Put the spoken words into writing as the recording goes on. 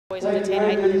Boys under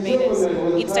 10, 800 metres.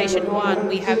 In Station 1,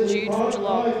 we have Jude from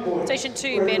Geelong. Station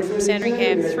 2, Ben from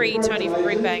Sandringham. 3, Tony from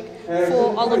Greenbank.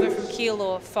 4, Oliver from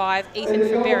Keilor. 5, Ethan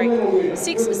from Berwick.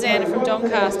 6, Xander from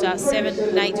Doncaster.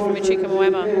 7, Nate from Echuca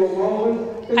Moama.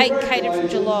 8, Caden from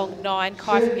Geelong. 9,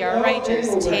 Kai from Yarra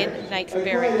Ranges. 10, Nate from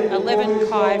Berwick. 11,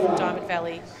 Kai from Diamond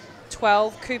Valley.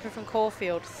 12, Cooper from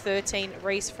Caulfield. 13,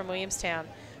 Reese from Williamstown.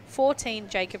 14,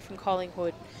 Jacob from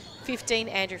Collingwood. 15,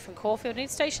 Andrew from Caulfield. And in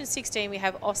Station 16, we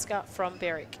have Oscar from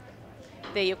Berwick.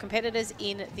 They're your competitors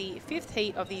in the 5th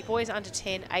heat of the boys under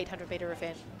 10 800 metre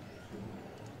event.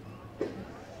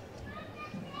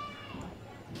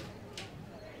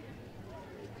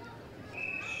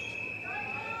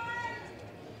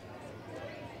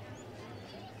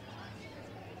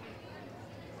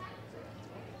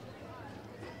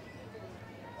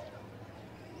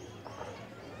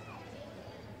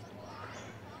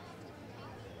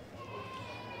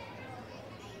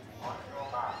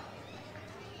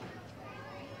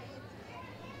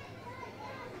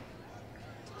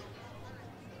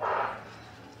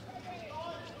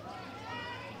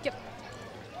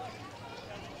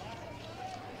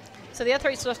 So the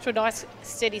athletes off to a nice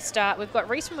steady start. We've got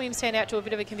Reese from Williamstown out to a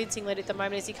bit of a convincing lead at the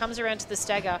moment as he comes around to the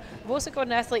stagger. We've also got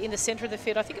an athlete in the centre of the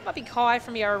field. I think it might be Kai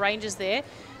from Yarra Ranges there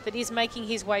that is making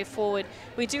his way forward.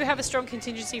 We do have a strong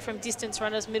contingency from distance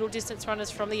runners, middle distance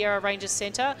runners from the Yarra Ranges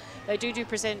centre. They do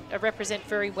represent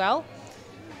very well.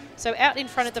 So out in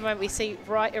front at the moment we see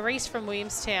Reese from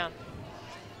Williamstown.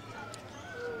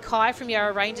 Kai from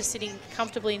Yarra Ranges sitting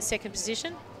comfortably in 2nd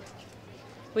position,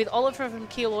 with Oliver from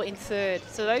Keilor in 3rd.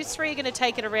 So those three are going to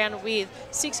take it around with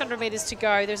 600 metres to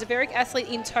go. There's a Berwick athlete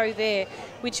in tow there,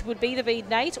 which would either be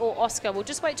Nate or Oscar. We'll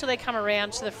just wait till they come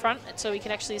around to the front so we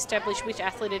can actually establish which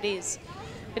athlete it is.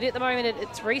 But at the moment,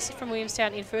 it's Reese from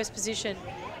Williamstown in 1st position,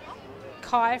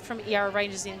 Kai from Yarra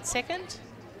Ranges in 2nd.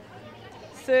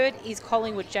 3rd is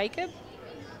Collingwood Jacob.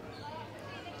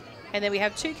 And then we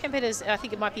have 2 competitors. I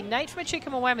think it might be Nate from Echuca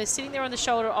Moama sitting there on the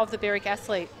shoulder of the Berwick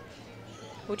athlete.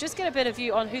 We'll just get a better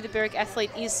view on who the Berwick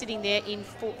athlete is sitting there in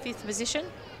 5th position.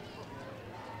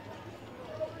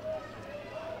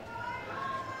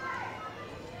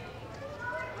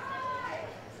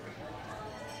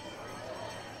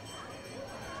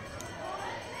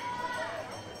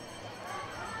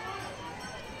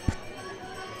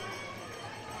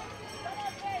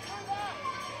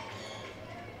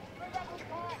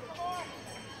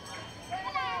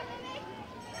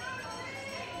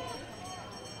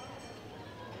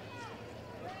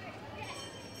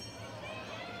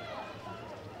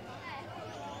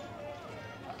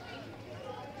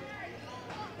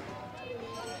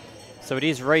 So it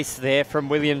is Reese there from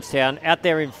Williamstown out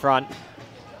there in front.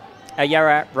 Our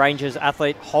Yarra Rangers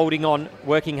athlete holding on,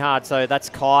 working hard. So that's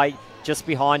Kai just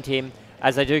behind him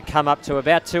as they do come up to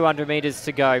about 200 metres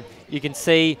to go. You can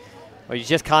see, well, you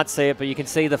just can't see it, but you can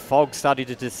see the fog starting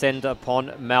to descend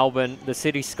upon Melbourne. The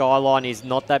city skyline is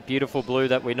not that beautiful blue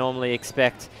that we normally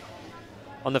expect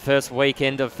on the first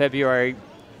weekend of February.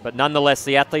 But nonetheless,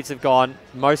 the athletes have gone.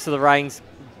 Most of the rain's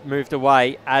moved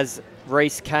away as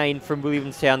Reese Kane from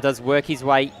Williamstown does work his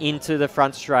way into the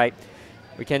front straight.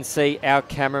 We can see our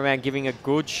cameraman giving a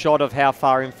good shot of how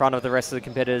far in front of the rest of the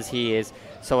competitors he is.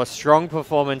 So a strong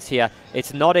performance here.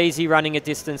 It's not easy running a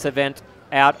distance event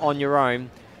out on your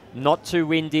own. Not too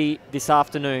windy this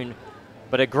afternoon,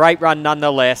 but a great run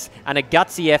nonetheless and a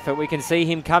gutsy effort. We can see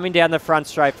him coming down the front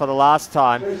straight for the last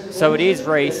time. So it is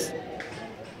Reese.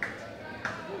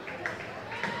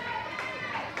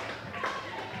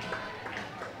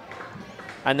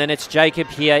 And then it's Jacob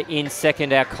here in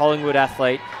 2nd, our Collingwood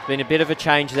athlete. Been a bit of a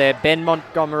change there. Ben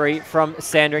Montgomery from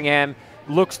Sandringham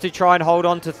looks to try and hold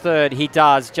on to 3rd. He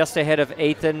does, just ahead of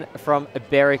Ethan from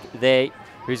Berwick there,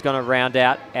 who's going to round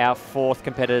out our 4th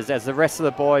competitors as the rest of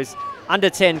the boys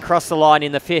under 10 cross the line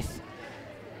in the 5th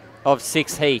of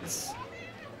 6 heats.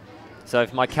 So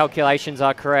if my calculations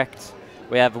are correct,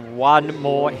 we have 1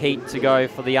 more heat to go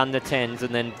for the under 10s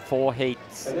and then 4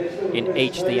 heats in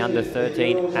each the under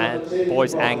 13 and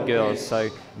boys and girls. So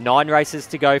 9 races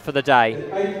to go for the day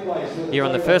here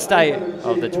on the first day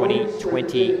of the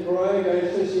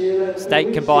 2020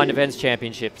 State Combined Events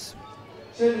Championships.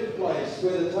 7th place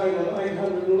with a total of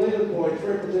 811 points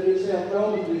representing South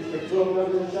Melbourne District,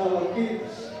 1200 Charlotte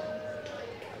Gibbs.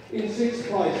 In 6th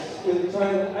place with a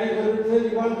total of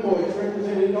 831 points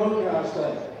representing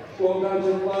Doncaster,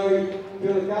 1200 Low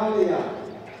Villigalia.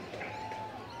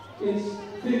 In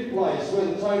 5th place with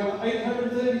a total of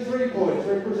 833 points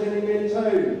representing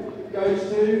Mentone goes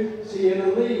to Sienna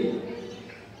Lee.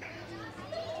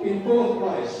 In 4th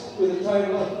place with a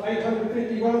total of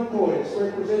 851 points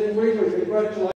representing Weaver. Congratulations.